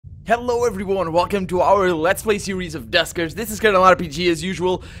Hello everyone, welcome to our Let's Play series of Duskers. This is Colonel RPG as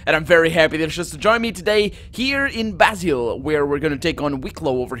usual, and I'm very happy that you're just to join me today here in Basil, where we're gonna take on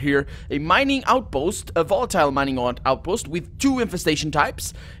Wicklow over here, a mining outpost, a volatile mining outpost with two infestation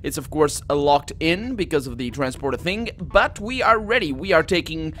types. It's of course locked in because of the transporter thing, but we are ready. We are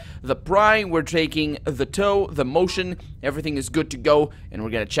taking the pry, we're taking the tow, the motion, everything is good to go, and we're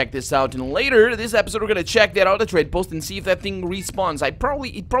gonna check this out. And later this episode we're gonna check that out, the trade post, and see if that thing respawns. It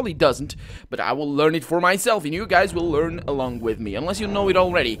probably doesn't, but I will learn it for myself, and you guys will learn along with me, unless you know it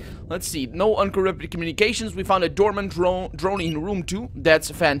already. Let's see, no uncorrupted communications. We found a dormant drone in room 2.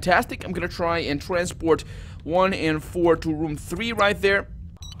 That's fantastic. I'm gonna try and transport 1 and 4 to room 3 right there.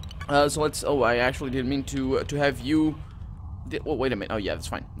 So let's, oh, I actually didn't mean to have you, oh, wait a minute, oh yeah, that's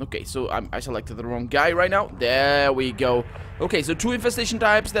fine. Okay, so I selected the wrong guy right now. There we go. Okay, so 2 infestation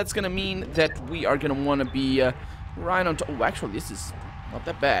types. That's gonna mean that we are gonna want to be right on top. Oh, actually, this is not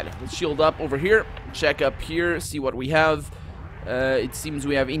that bad. Let's shield up over here, check up here, see what we have. It seems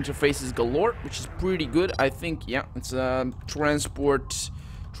we have interfaces galore, which is pretty good. I think, yeah, it's transport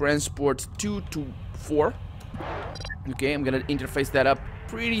 2 to 4. Okay, I'm gonna interface that up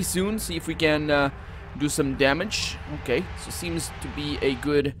pretty soon, see if we can do some damage. Okay, so seems to be a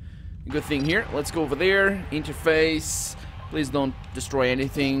good thing here. Let's go over there, interface. Please don't destroy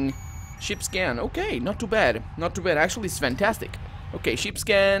anything. Ship scan. Okay, not too bad. Not too bad. Actually, it's fantastic. Okay, ship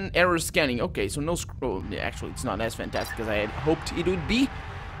scan, error scanning. Okay, so no oh, actually, it's not as fantastic as I had hoped it would be.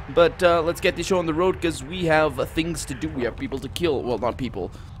 But let's get this show on the road, because we have things to do. We have people to kill. Well, not people.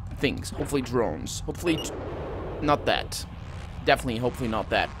 Things. Hopefully drones. Hopefully not that. Definitely, hopefully not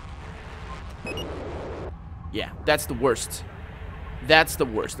that. Yeah, that's the worst. That's the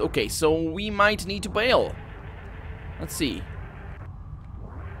worst. Okay, so we might need to bail. Let's see.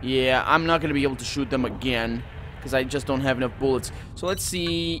 Yeah, I'm not gonna be able to shoot them again, because I just don't have enough bullets. So let's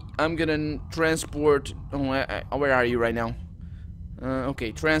see. I'm gonna transport. Oh, where are you right now?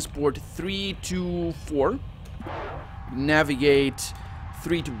 Okay, transport 3 to 4. Navigate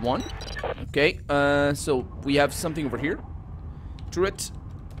 3 to 1. Okay. So we have something over here. Turret.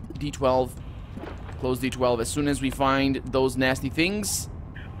 D12. Close D12 as soon as we find those nasty things.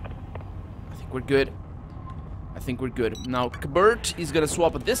 I think we're good. I think we're good. Now, Kabert is gonna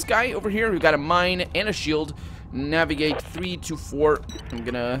swap with this guy over here. We've got a mine and a shield. Navigate 3 to 4. I'm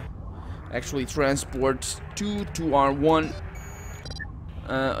gonna actually transport 2 to R1.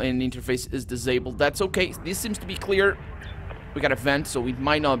 And the interface is disabled. That's okay. This seems to be clear. We got a vent, so it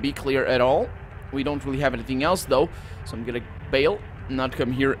might not be clear at all. We don't really have anything else, though. So I'm gonna bail, not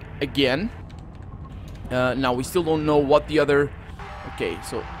come here again. Now, we still don't know what the other... Okay,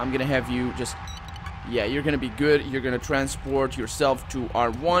 so I'm gonna have you just... Yeah, you're gonna be good. You're gonna transport yourself to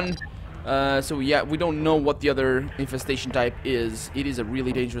R1. So yeah, we don't know what the other infestation type is. It is a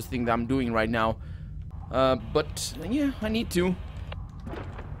really dangerous thing that I'm doing right now. But yeah, I need to.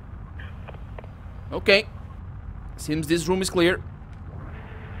 Okay. Seems this room is clear.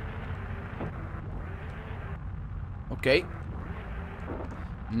 Okay.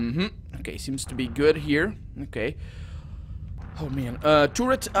 Okay, seems to be good here. Okay. Oh man,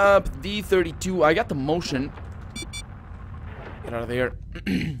 turret up, D32. I got the motion. Get out of there.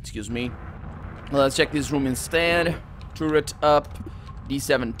 Excuse me. Let's check this room instead. Turret up,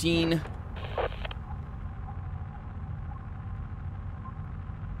 D17.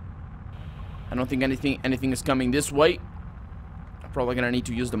 I don't think anything is coming this way. I'm probably gonna need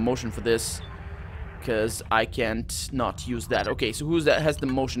to use the motion for this, because I can't not use that. Okay, so who's that has the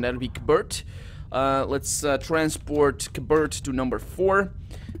motion? That'll be Kabert. Let's transport Kabert to number 4.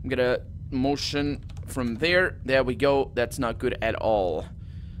 I'm gonna motion from there. There we go. That's not good at all.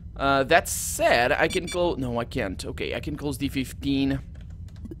 That said, I can close... No, I can't. Okay, I can close D15.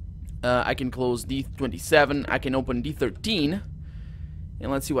 I can close D27. I can open D13.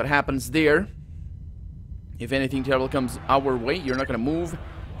 And let's see what happens there. If anything terrible comes our way, you're not gonna move.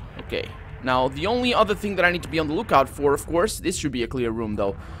 Okay. Now, the only other thing that I need to be on the lookout for, of course... This should be a clear room,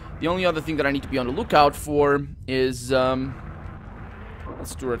 though. The only other thing that I need to be on the lookout for is,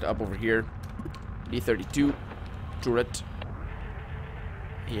 let's turret up over here. D32. Turret.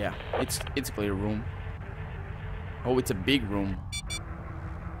 Yeah, it's a clear room. Oh, it's a big room.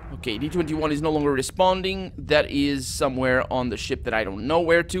 Okay, D21 is no longer responding. That is somewhere on the ship that I don't know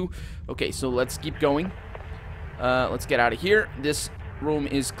where to. Okay, so let's keep going. Let's get out of here. This room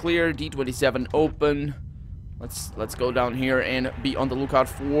is clear. D27 open. Let's go down here and be on the lookout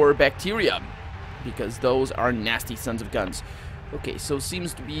for bacteria, because those are nasty sons of guns. Okay, so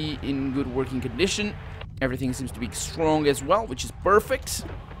seems to be in good working condition. Everything seems to be strong as well, which is perfect.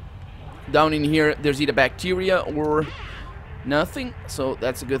 Down in here, there's either bacteria or Nothing, so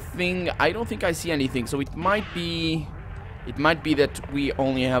that's a good thing. I don't think I see anything, so it might be that we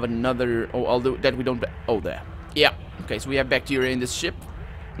only have another, oh, although that we don't, oh, there. Yeah, okay, so we have bacteria in this ship.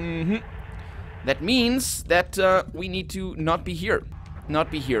 That means that we need to not be here.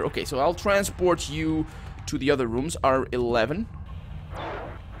 Not be here. Okay, so I'll transport you to the other rooms, R11.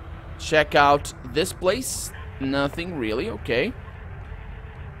 Check out this place. Nothing really, okay.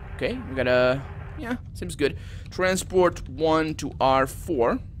 Okay, we gotta, yeah, seems good. Transport 1 to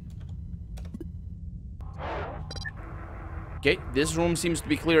R4. Okay, this room seems to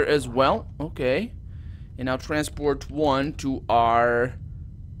be clear as well. Okay. And now transport 1 to R8.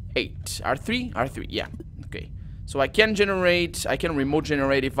 R3? R3, yeah. Okay. So I can generate, I can remote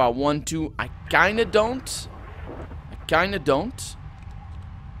generate if I want to. I kinda don't.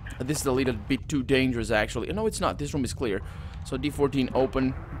 This is a little bit too dangerous, actually. No, it's not. This room is clear. So D14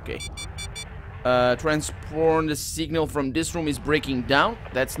 open. Okay. Transport the signal from this room is breaking down.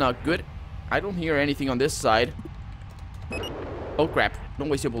 That's not good. I don't hear anything on this side. Oh, crap. Don't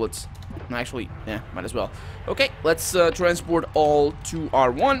waste your bullets. Actually, yeah, might as well. Okay, let's transport all to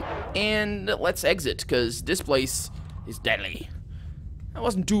R1 and let's exit, because this place is deadly. That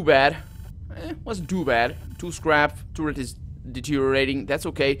wasn't too bad. Wasn't too bad. 2 scrap. Turret is deteriorating. That's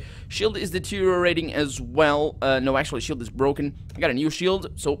okay. Shield is deteriorating as well. No, actually, shield is broken. I got a new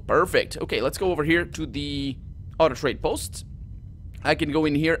shield, so perfect. Okay, let's go over here to the auto trade post. I can go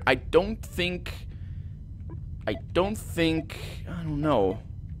in here. I don't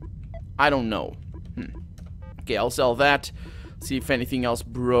know. Okay, I'll sell that. See if anything else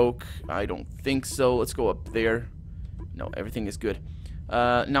broke. I don't think so. Let's go up there. No, everything is good.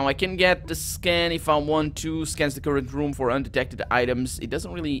 Now I can get the scan if I want to. Scans the current room for undetected items. It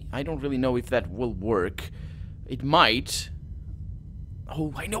doesn't really, I don't really know if that will work. It might.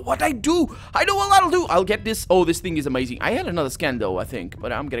 Oh, I know what I do. I know what I'll do. I'll get this. Oh, this thing is amazing. I had another scan though, I think,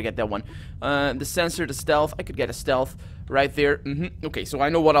 but I'm gonna get that one. The sensor, the stealth. I could get a stealth right there. Okay, so I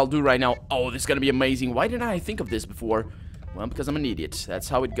know what I'll do right now. Oh, this is gonna be amazing. Why didn't I think of this before? Well, because I'm an idiot. That's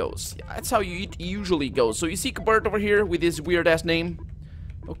how it goes. That's how it usually goes. So you see Kabert over here with his weird-ass name?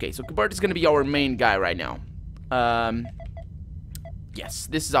 Okay, so Kabert is gonna be our main guy right now. Yes,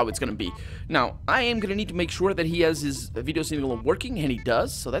 this is how it's gonna be. Now, I am gonna need to make sure that he has his video signal working, and he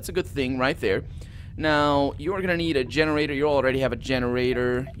does, so that's a good thing right there. Now, you're gonna need a generator. You already have a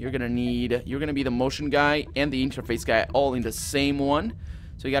generator. You're gonna be the motion guy and the interface guy all in the same one.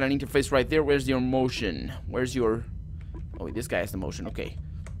 So you got an interface right there. Where's your motion? Where's your... Oh, wait, this guy has the motion. Okay.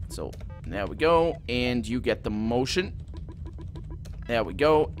 So, there we go. And you get the motion. There we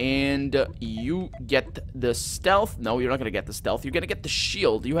go. And you get the stealth. No, you're not gonna get the stealth. You're gonna get the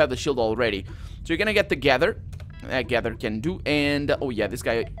shield. You have the shield already. So you're gonna get the gather. That gather can do. And, oh yeah, this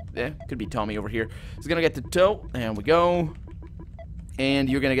guy, could be Tommy over here. He's gonna get the tow. There we go. And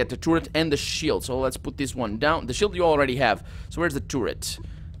you're gonna get the turret and the shield. So let's put this one down. The shield you already have. So where's the turret?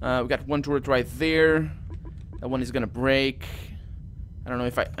 We got one turret right there. That one is gonna break. I don't know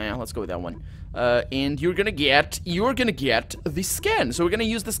if let's go with that one. And you're gonna get the scan. So we're gonna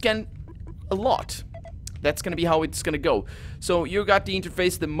use the scan a lot. That's gonna be how it's gonna go. So you got the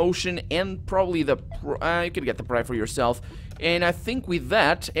interface, the motion, and probably the you can get the pry for yourself. And I think with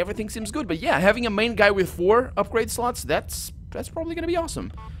that, everything seems good. But yeah, having a main guy with 4 upgrade slots, that's probably gonna be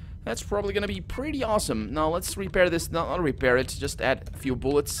awesome. That's probably gonna be pretty awesome. Now let's repair this. Not repair it, just add a few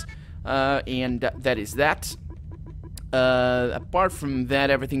bullets. And that is that. Apart from that,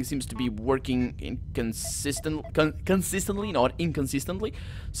 everything seems to be working consistently, not inconsistently.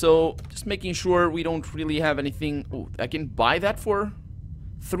 So, just making sure we don't really have anything... Oh, I can buy that for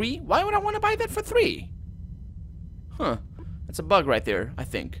 3? Why would I want to buy that for 3? Huh. That's a bug right there, I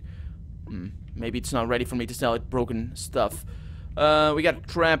think. Maybe it's not ready for me to sell it. Broken stuff. We got a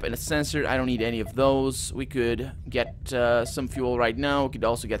trap and a sensor. I don't need any of those. We could get some fuel right now. We could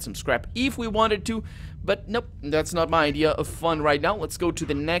also get some scrap if we wanted to. But nope, that's not my idea of fun right now. Let's go to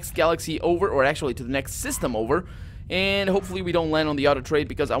the next galaxy over, or actually to the next system over. And hopefully we don't land on the auto trade,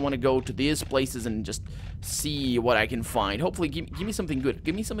 because I want to go to these places and just see what I can find. Hopefully, give me something good.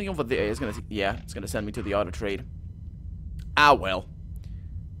 Give me something over there. It's gonna send me to the auto trade. Ah, well.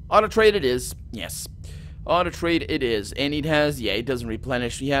 Auto trade it is. Yes. Auto trade it is. And it has, yeah, it doesn't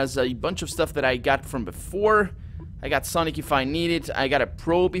replenish. It has a bunch of stuff that I got from before. I got Sonic if I need it. I got a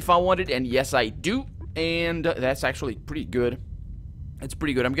probe if I want it. And yes, I do. And that's actually pretty good. It's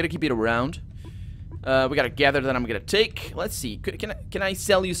pretty good. I'm gonna keep it around. We got a gather that I'm gonna take. Let's see. Can I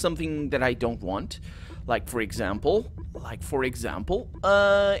sell you something that I don't want? Like for example,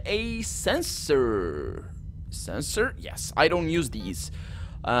 a sensor. Sensor? Yes. I don't use these.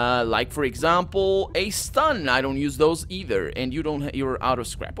 Like, for example, a stun. I don't use those either. And you don't, you're out of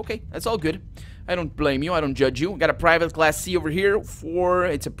scrap. Okay, that's all good. I don't blame you. I don't judge you. Got a private class C over here for,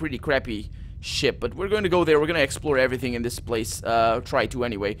 it's a pretty crappy ship, but we're going to go there. We're going to explore everything in this place. Try to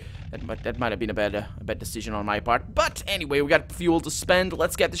anyway. That might have been a bad decision on my part. But anyway, we got fuel to spend.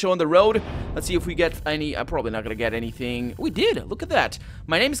 Let's get the show on the road. Let's see if we get any. I'm probably not going to get anything. We did. Look at that.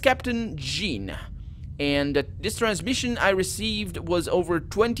 My name is Captain Jean. And this transmission I received was over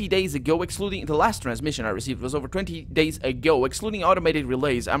 20 days ago, excluding the last transmission I received was over 20 days ago, excluding automated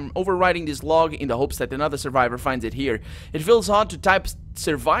relays. I'm overwriting this log in the hopes that another survivor finds it here. It feels odd to type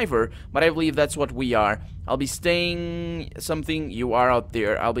survivor, but I believe that's what we are. I'll be staying something. You are out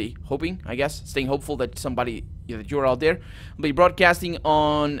there. I'll be hoping, I guess, staying hopeful that somebody that you're out there. I'll be broadcasting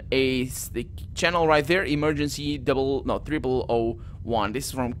on the channel right there, emergency 3001. This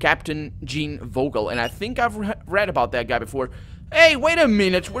is from Captain Gene Vogel, and I think I've read about that guy before. Hey, wait a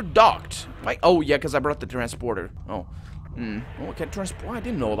minute, we're docked. Oh yeah, because I brought the transporter. Oh, okay, I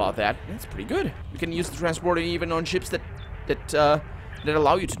didn't know about that. That's pretty good. We can use the transporter even on ships that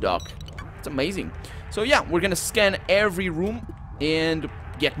allow you to dock. It's amazing. So yeah, we're gonna scan every room and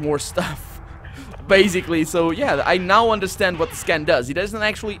get more stuff. Basically, so yeah, I now understand what the scan does. It doesn't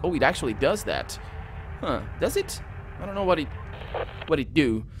actually. Oh, it actually does that. Huh? Does it? I don't know what it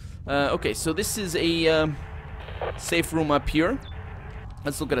do. Okay, so this is a safe room up here.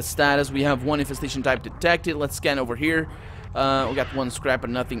 Let's look at the status. We have one infestation type detected. Let's scan over here. We got one scrap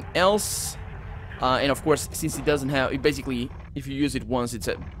and nothing else. And of course, since it doesn't have, it basically, if you use it once, it's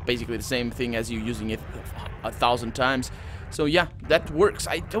basically the same thing as you using it 1,000 times. So yeah, that works.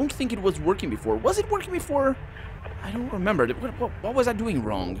 I don't think it was working before. Was it working before? I don't remember. What was I doing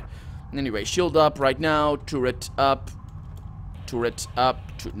wrong? Anyway, shield up right now. Turret up. Turret up.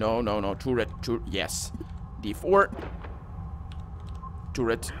 No. Turret. Yes. D4.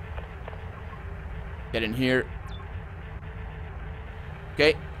 Turret. Get in here.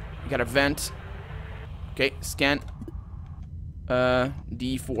 Okay. Got a vent. Okay. Scan.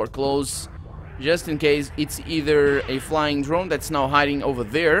 D4. Close. Just in case it's either a flying drone that's now hiding over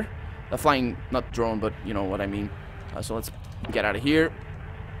there. A flying, not drone, but you know what I mean. So let's get out of here.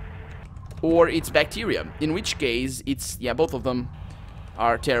 Or it's bacteria. In which case, it's, yeah, both of them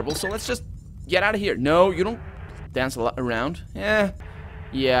are terrible. So let's just get out of here. No, you don't dance a lot around. Yeah,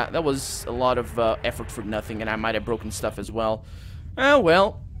 that was a lot of effort for nothing. And I might have broken stuff as well.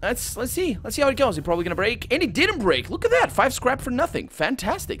 Well, let's see how it goes. It's probably gonna break, and it didn't break. Look at that, 5 scrap for nothing.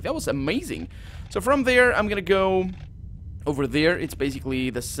 Fantastic. That was amazing. So from there, I'm gonna go over there. It's basically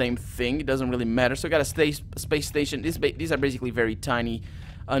the same thing. It doesn't really matter. So I got a space station. These are basically very tiny,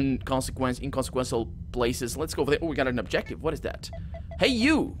 inconsequential places. Let's go over there. Oh, we got an objective. What is that? Hey,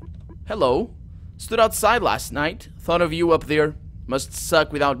 you. Hello. Stood outside last night. Thought of you up there. Must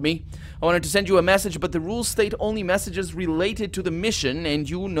suck without me. I wanted to send you a message, but the rules state only messages related to the mission, and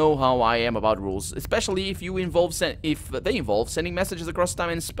you know how I am about rules, especially if they involve sending messages across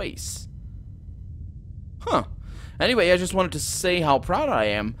time and space. Huh. Anyway, I just wanted to say how proud I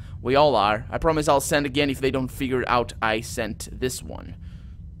am. We all are. I promise I'll send again if they don't figure out I sent this one.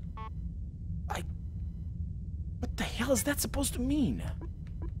 What the hell is that supposed to mean?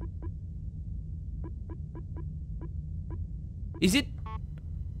 Is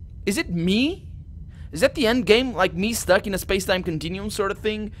it me? Is that the end game? Like me stuck in a space-time continuum sort of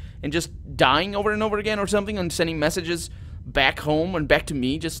thing and just dying over and over again or something and sending messages back home and back to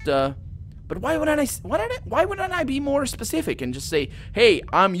me? Just but why wouldn't I be more specific and just say, "Hey,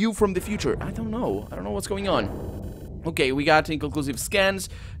 I'm you from the future"? I don't know what's going on. Okay, we got inconclusive scans.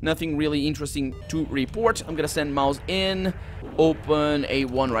 Nothing really interesting to report. I'm gonna send mouse in. Open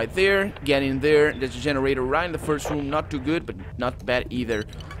A1 right there. Get in there. There's a generator right in the first room. Not too good, but not bad either.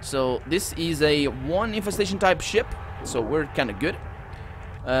 So this is a 1 infestation type ship. So we're kind of good.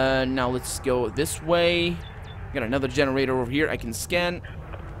 Now let's go this way. Got another generator over here. I can scan.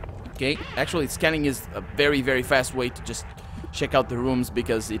 Okay. Actually, scanning is a very, very fast way to just check out the rooms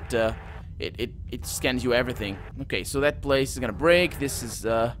because it scans you everything. Okay, so that place is gonna break. This is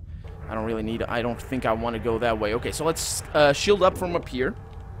I don't think I want to go that way. Okay, so let's shield up from up here.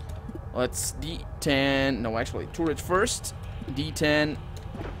 Let's D10. No, actually, turret first. D10.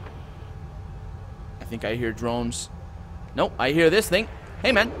 I think I hear drones. Nope, I hear this thing.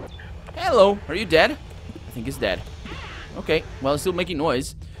 Hey, man. Hello. Are you dead? I think he's dead. Okay, well, it's still making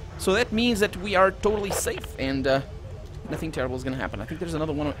noise. So that means that we are totally safe and nothing terrible is gonna happen. I think there's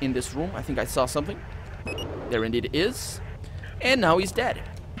another one in this room. I think I saw something. There indeed is. And now he's dead.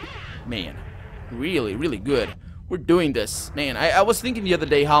 Man, really, really good. We're doing this. Man, I was thinking the other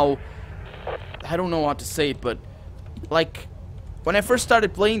day how, I don't know how to say it, but like when I first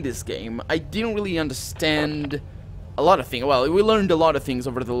started playing this game, I didn't really understand a lot of things. Well, we learned a lot of things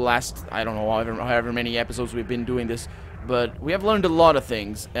over the last, I don't know, however many episodes we've been doing this. But we have learned a lot of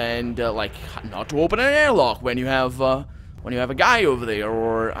things, and like not to open an airlock when you have a guy over there,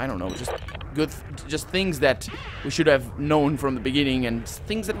 or I don't know, just things that we should have known from the beginning, and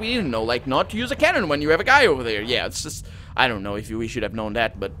things that we didn't know, like not to use a cannon when you have a guy over there. Yeah, it's just, I don't know if we should have known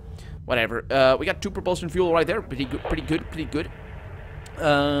that, but whatever. We got 2 propulsion fuel right there, pretty good.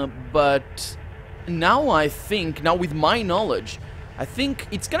 But now I think, now with my knowledge, I think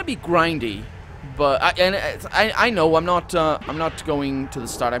it's gonna be grindy. But I know I'm not going to the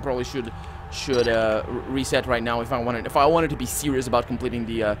start. I probably should reset right now if I wanted to be serious about completing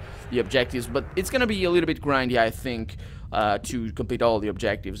the objectives. But it's gonna be a little bit grindy, I think, to complete all the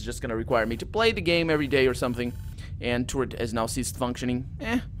objectives. It's just gonna require me to play the game every day or something. And turret has now ceased functioning.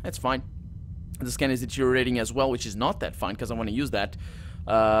 That's fine. The scan is deteriorating as well, which is not that fine because I want to use that.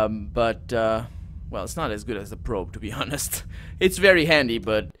 Well, it's not as good as the probe, to be honest. It's very handy,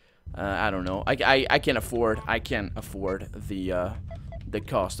 but I don't know. I can't afford the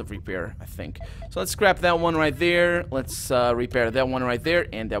cost of repair, I think. So let's scrap that one right there. Let's repair that one right there,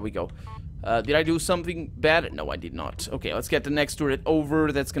 and there we go. Did I do something bad? No, I did not. Okay, let's get the next turret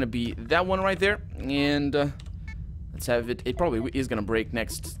over. That's gonna be that one right there, and let's have it. It probably is gonna break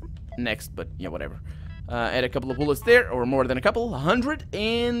next, but yeah, whatever. Add a couple of bullets there, or more than a couple, 100,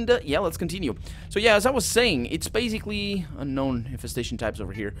 and yeah, let's continue. So yeah, as I was saying, it's basically unknown infestation types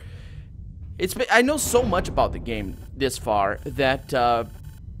over here. I know so much about the game this far that,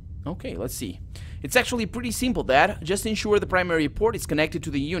 okay, let's see. It's actually pretty simple, Dad. Just ensure the primary port is connected to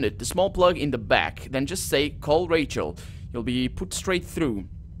the unit, the small plug in the back. Then just say, call Rachel. You'll be put straight through.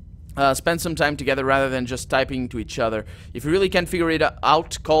 Spend some time together rather than just typing to each other. If you really can't figure it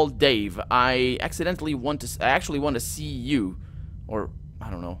out, call Dave. I actually want to see you. Or, I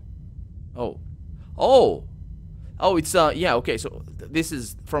don't know. Oh, it's, yeah, okay, so this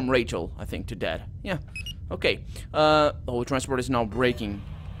is from Rachel, I think, to Dad. Yeah, okay. Oh, transport is now breaking.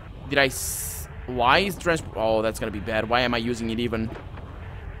 Why is transport? Oh, that's gonna be bad. Why am I using it even?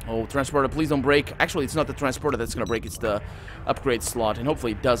 Oh, transporter, please don't break. Actually, it's not the transporter that's gonna break, it's the upgrade slot, and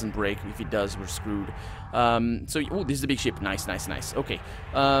hopefully it doesn't break. If it does, we're screwed. Oh, this is a big ship. Nice. Okay.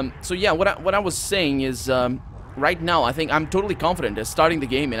 So yeah, what I was saying is, right now, I think I'm totally confident at starting the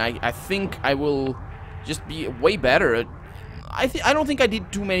game, and I think I will just be way better. I don't think I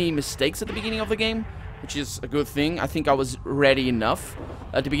did too many mistakes at the beginning of the game, which is a good thing. I think I was ready enough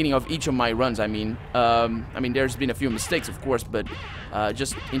at the beginning of each of my runs. I mean, there's been a few mistakes, of course, but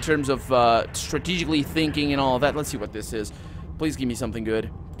just in terms of strategically thinking and all of that. Let's see what this is. Please give me something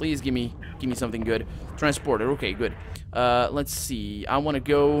good. Please give me something good. Transporter. Okay, good. Let's see. I want to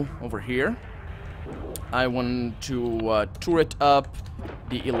go over here. I want to turret up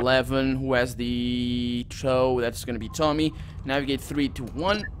the 11, who has the tow. That's going to be Tommy. Navigate 3 to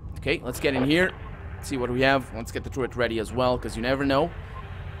 1. Okay, let's get in here. See what we have. Let's get the turret ready as well, because you never know.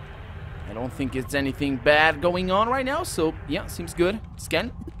 I don't think it's anything bad going on right now, so yeah, seems good.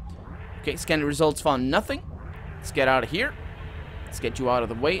 Scan. Okay, scan results found nothing. Let's get out of here. Let's get you out of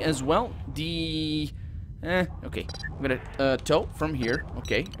the way as well. Okay. I'm gonna tow from here.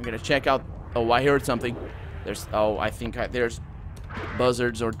 Okay, I'm gonna check out. Oh, I heard something. I think there's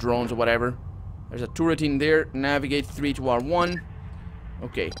buzzards or drones or whatever. There's a turret in there. Navigate 3 to R1.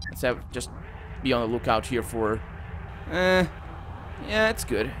 Okay, let's just be on the lookout here for... yeah, it's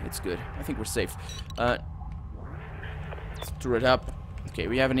good. It's good. I think we're safe. Let's turret up. Okay,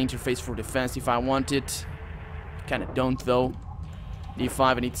 we have an interface for defense if I want it. Kinda don't, though. D5,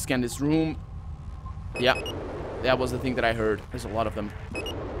 I need to scan this room. Yeah, that was the thing that I heard. There's a lot of them.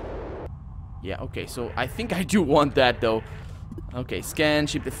 Yeah, okay, so I think I do want that, though. Okay, scan,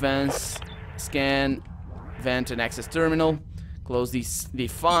 ship defense, scan, vent and access terminal. Close the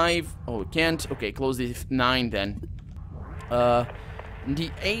 5. Oh, we can't. Okay, close the 9 then.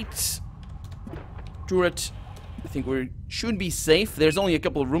 The 8 turret. I think we should be safe. There's only a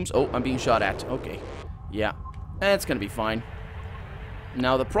couple of rooms. Oh, I'm being shot at. Okay, yeah, that's gonna be fine.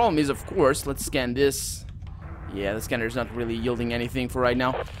 Now the problem is, of course, let's scan this. Yeah, the scanner is not really yielding anything for right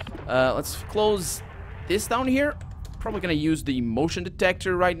now. Let's close this down here. Probably gonna use the motion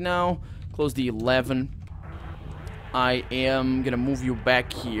detector right now. Close the 11. I am gonna move you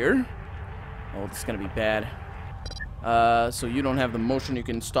back here. Oh, this is gonna be bad. So you don't have the motion. You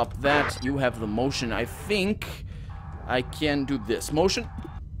can stop that. You have the motion. I think I can do this. Motion.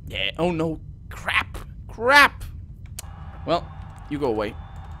 Yeah. Oh no. Crap. Well, you go away.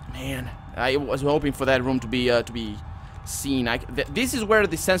 Man, I was hoping for that room to be seen. This is where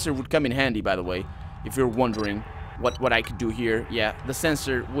the sensor would come in handy, by the way, if you're wondering. what I could do here. Yeah, the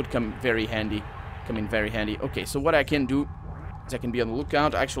sensor would come in very handy. Okay, so what I can do is I can be on the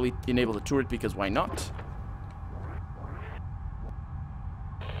lookout. Actually enable the turret, because why not?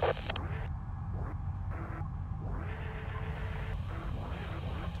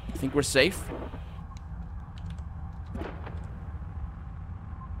 I think we're safe.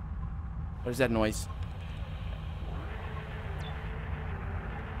 What is that noise?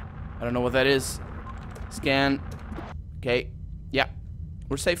 I don't know what that is. Scan. Okay. Yeah.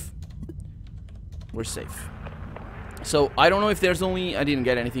 We're safe. We're safe. So, I don't know if there's only... I didn't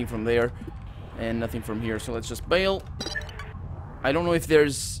get anything from there. And nothing from here. So, let's just bail. I don't know if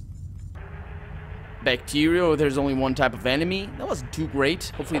there's... bacteria, or there's only one type of enemy. That wasn't too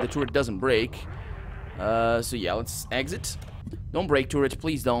great. Hopefully the turret doesn't break. So, yeah. Let's exit. Don't break, turret.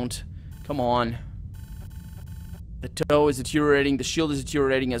 Please don't. Come on. The tow is deteriorating. The shield is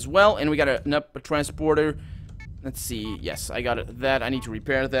deteriorating as well. And we got a transporter. Let's see. Yes, I got that. I need to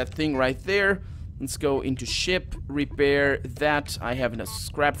repair that thing right there. Let's go into ship. Repair that. I have enough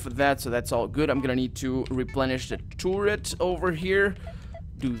scrap for that, so that's all good. I'm gonna need to replenish the turret over here.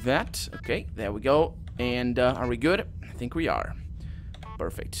 Do that. Okay, there we go. And are we good? I think we are.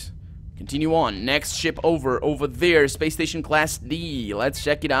 Perfect. Continue on. Next ship over there. Space Station Class D. Let's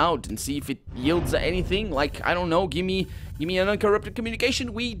check it out and see if it yields anything. Like, I don't know, give me an uncorrupted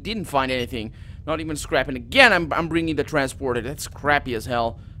communication. We didn't find anything. Not even scrap. And again, I'm bringing the transporter. That's crappy as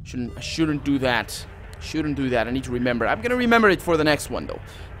hell. I shouldn't do that. Shouldn't do that. I need to remember. I'm gonna remember it for the next one, though.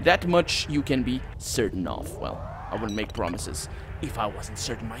 That much you can be certain of. Well, I wouldn't make promises if I wasn't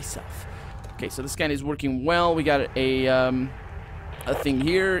certain myself. Okay, so the scan is working well. We got a thing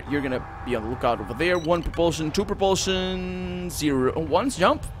here. You're gonna be on the lookout over there. 1 propulsion, 2 propulsion, 0, 1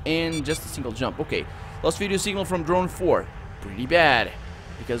 jump, and just a single jump. Okay, lost video signal from drone 4. Pretty bad,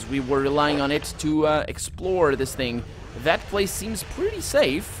 because we were relying on it to explore this thing. That place seems pretty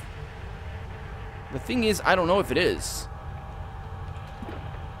safe. The thing is, I don't know if it is.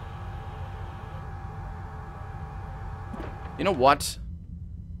 You know what?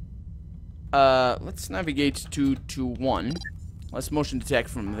 Let's navigate to 1. Let's motion detect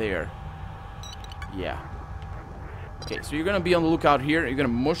from there. Yeah. Okay, so you're gonna be on the lookout here. You're gonna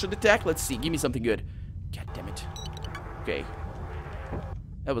motion detect. Let's see. Give me something good. God damn it. Okay.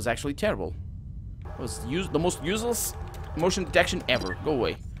 That was actually terrible. That was the most useless motion detection ever. Go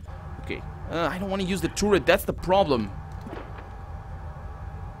away. Okay. I don't want to use the turret. That's the problem.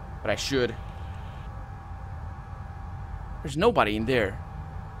 But I should. There's nobody in there.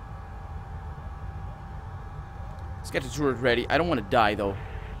 Let's get the turret ready. I don't want to die, though.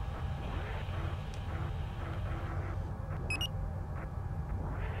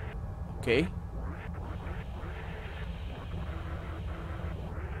 Okay.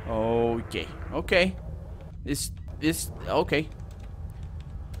 Okay. Okay. Okay.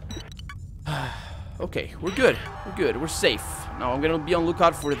 Okay, we're good. We're good. We're safe. Now, I'm gonna be on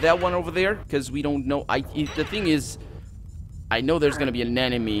lookout for that one over there, because we don't know. The thing is, I know there's gonna be an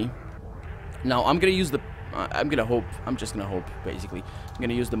enemy. Now, I'm gonna use the... I'm gonna hope. I'm just gonna hope, basically. I'm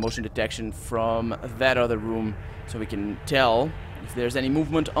gonna use the motion detection from that other room, so we can tell if there's any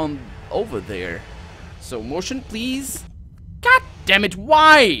movement on over there. So, motion, please. God damn it!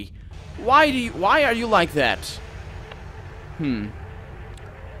 Why? Why are you like that?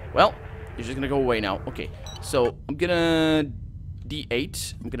 Well, you're just gonna go away now. Okay. So, I'm gonna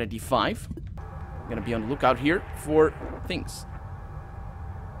D8. I'm gonna D5. I'm gonna be on the lookout here for things.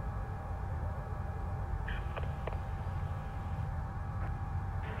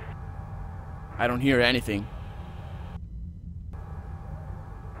 I don't hear anything.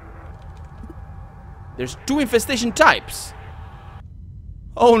 There's 2 infestation types.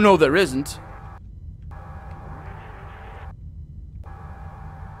 Oh no, there isn't.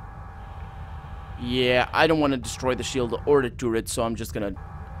 Yeah, I don't want to destroy the shield or the turret, so I'm just gonna...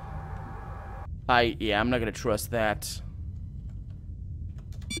 I'm not gonna trust that.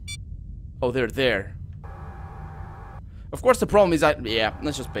 Oh, they're there. Of course, the problem is yeah,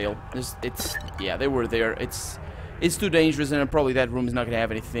 let's just bail. Yeah, they were there. It's too dangerous, and probably that room is not gonna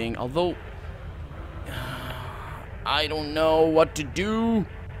have anything. Although, I don't know what to do.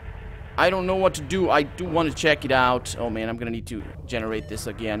 I don't know what to do. I do want to check it out. Oh man, I'm gonna need to generate this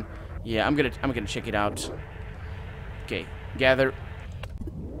again. Yeah, I'm gonna check it out. Okay, gather.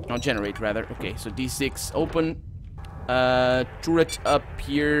 No, generate rather. Okay, so D6 open. Turret up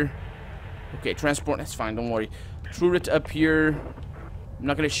here. Okay, transport. That's fine. Don't worry. Turret up here. I'm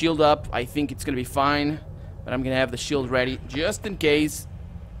not gonna shield up. I think it's gonna be fine, but I'm gonna have the shield ready just in case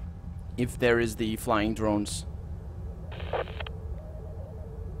if there is the flying drones.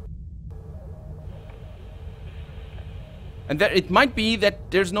 And that it might be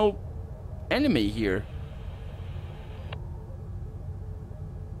that there's no enemy here.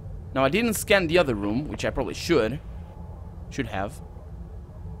 Now, I didn't scan the other room, which I probably should have.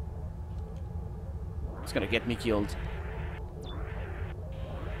 It's gonna get me killed.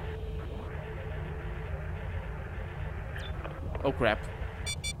 Oh crap.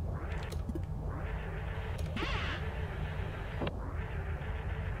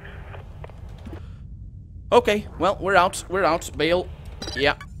 Okay, well, we're out. We're out. Bail.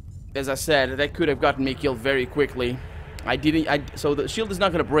 Yeah. As I said, that could have gotten me killed very quickly. So the shield is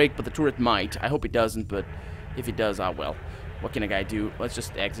not gonna break, but the turret might. I hope it doesn't, but if it does, well. What can a guy do? Let's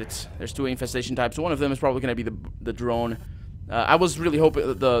just exit. There's 2 infestation types. One of them is probably gonna be the drone. I was really hoping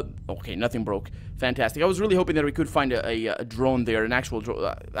okay, nothing broke. Fantastic. I was really hoping that we could find a drone there, an actual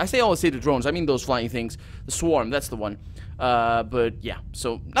drone. I always say the drones. I mean those flying things. The swarm, that's the one. But yeah,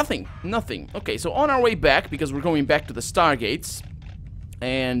 so nothing. Okay, so on our way back, because we're going back to the Stargates,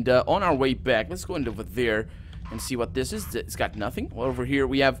 and on our way back, let's go over there and see what this is. It's got nothing. Well, over here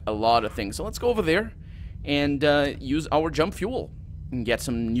we have a lot of things. So let's go over there and use our jump fuel and get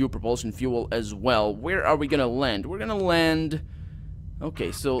some new propulsion fuel as well. Where are we gonna land? We're gonna land...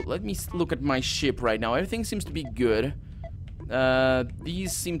 Okay, so let me look at my ship right now. Everything seems to be good.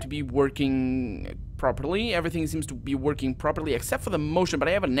 These seem to be working properly. Everything seems to be working properly except for the motion, but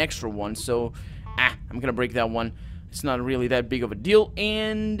I have an extra one, so... I'm gonna break that one. It's not really that big of a deal.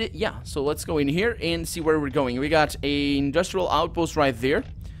 And yeah, so let's go in here and see where we're going. We got a industrial outpost right there.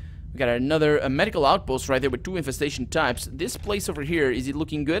 We got a medical outpost right there with 2 infestation types. This place over here, is it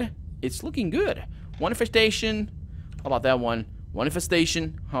looking good? It's looking good. 1 infestation. How about that one? 1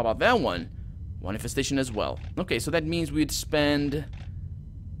 infestation. How about that one? 1 infestation as well. Okay, so that means we'd spend...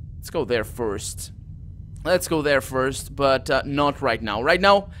 Let's go there first. Let's go there first, but not right now. Right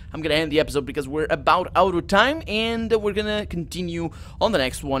now, I'm gonna end the episode because we're about out of time, and we're gonna continue on the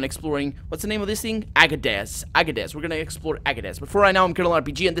next one, exploring, what's the name of this thing? Agadez. We're gonna explore Agadez. But for right now, I'm Colonel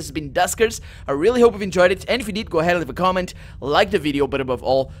RPG, and this has been Duskers. I really hope you've enjoyed it, and if you did, go ahead and leave a comment, like the video, but above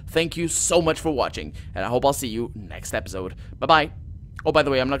all, thank you so much for watching, and I hope I'll see you next episode. Bye-bye. Oh, by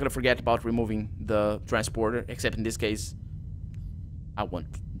the way, I'm not gonna forget about removing the transporter, except in this case,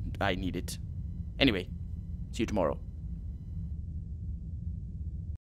 I need it. Anyway. See you tomorrow.